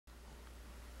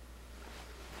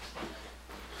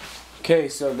Okay,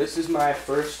 so this is my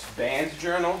first band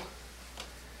journal,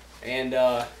 and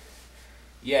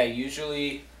yeah,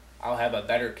 usually I'll have a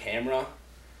better camera,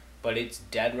 but it's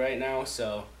dead right now,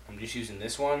 so I'm just using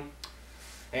this one.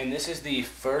 And this is the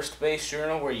first bass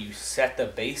journal where you set the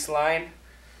bass line.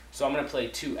 So I'm going to play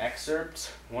two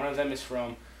excerpts. One of them is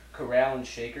from Chorale and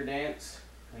Shaker Dance,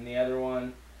 and the other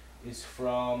one is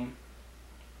from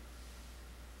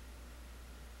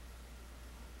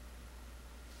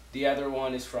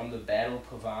the Battle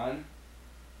Pavane.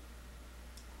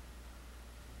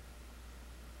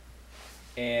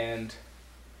 And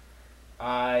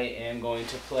I am going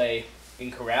to play in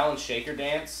Chorale and Shaker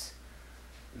Dance.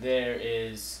 There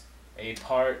is a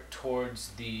part towards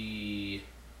the,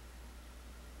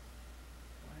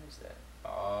 what is that?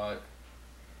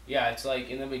 Yeah, it's like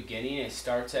in the beginning it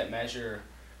starts at measure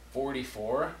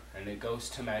 44 and it goes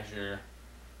to measure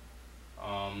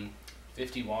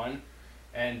 51,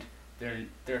 and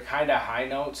they're kind of high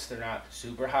notes. They're not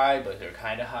super high, but they're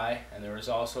kind of high, and there was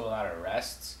also a lot of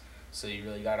rests, so you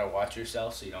really got to watch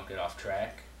yourself so you don't get off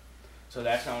track. So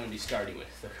that's what I'm going to be starting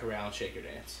with, the Chorale and Shaker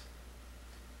Dance.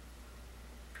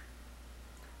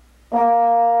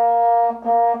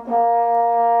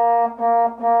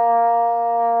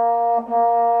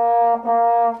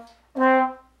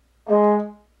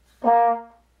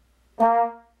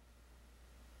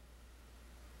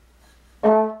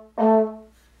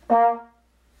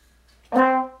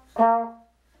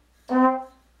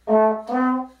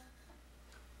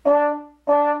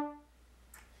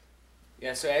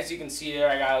 Yeah, so as you can see there,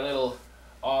 I got a little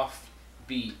off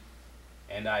beat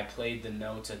and I played the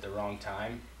notes at the wrong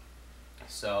time.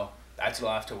 So that's what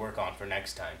I'll have to work on for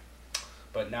next time.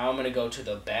 But now I'm going to go to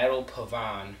the Battle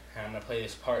Pavane, and I'm going to play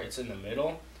this part. It's in the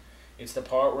middle. It's the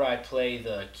part where I play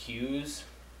the cues,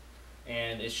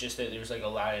 and it's just that there's like a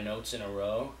lot of notes in a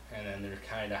row, and then they're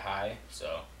kind of high.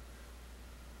 So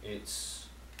it's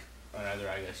another,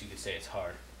 I guess you could say it's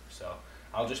hard. So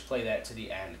I'll just play that to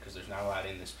the end because there's not a lot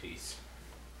in this piece.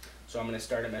 So I'm going to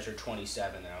start at measure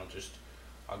 27, and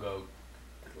I'll go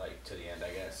like to the end,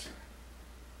 I guess.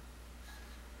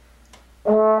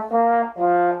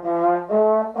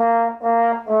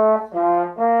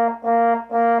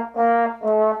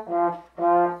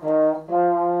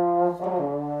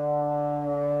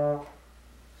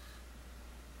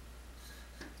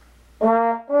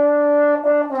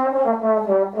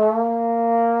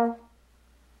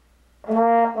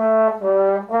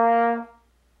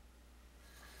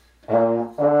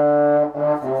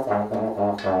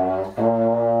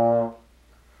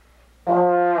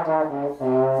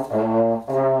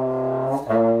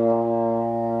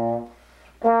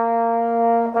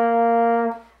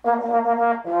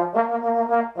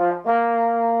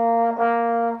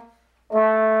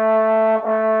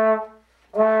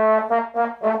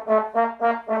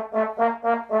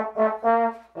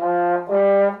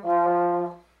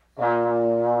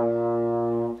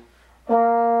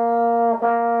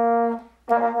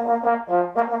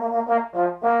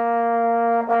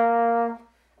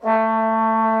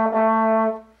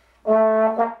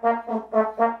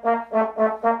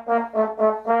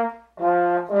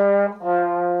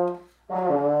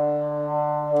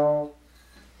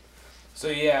 So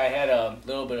yeah, I had a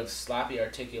little bit of sloppy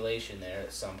articulation there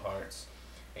at some parts,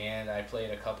 and I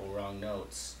played a couple wrong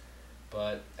notes,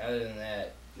 but other than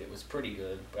that, it was pretty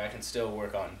good, but I can still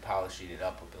work on polishing it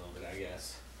up a little bit, I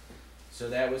guess.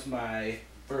 So that was my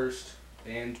first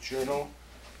band journal,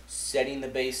 setting the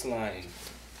bass line.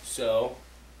 So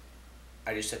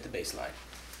I just set the bass line.